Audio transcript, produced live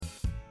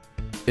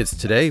It's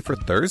today for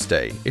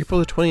Thursday, April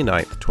the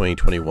 29th,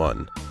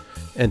 2021,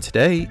 and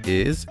today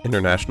is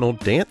International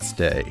Dance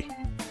Day.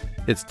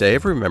 It's Day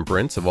of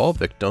Remembrance of all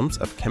victims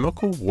of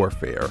chemical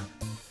warfare.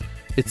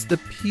 It's the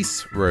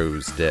Peace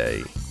Rose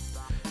Day,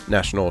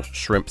 National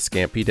Shrimp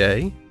Scampi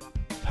Day,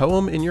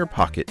 Poem in Your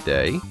Pocket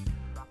Day,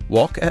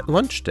 Walk at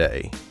Lunch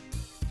Day,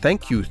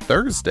 Thank You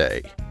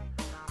Thursday,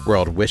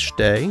 World Wish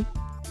Day,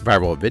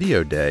 Viral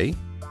Video Day,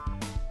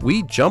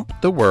 We Jump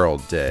the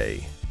World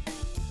Day,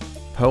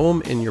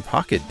 Poem in Your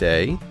Pocket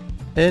Day,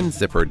 and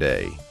Zipper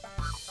Day.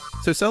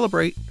 So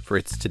celebrate, for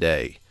it's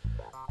today,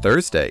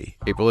 Thursday,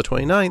 April the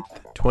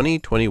 29th,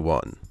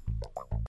 2021.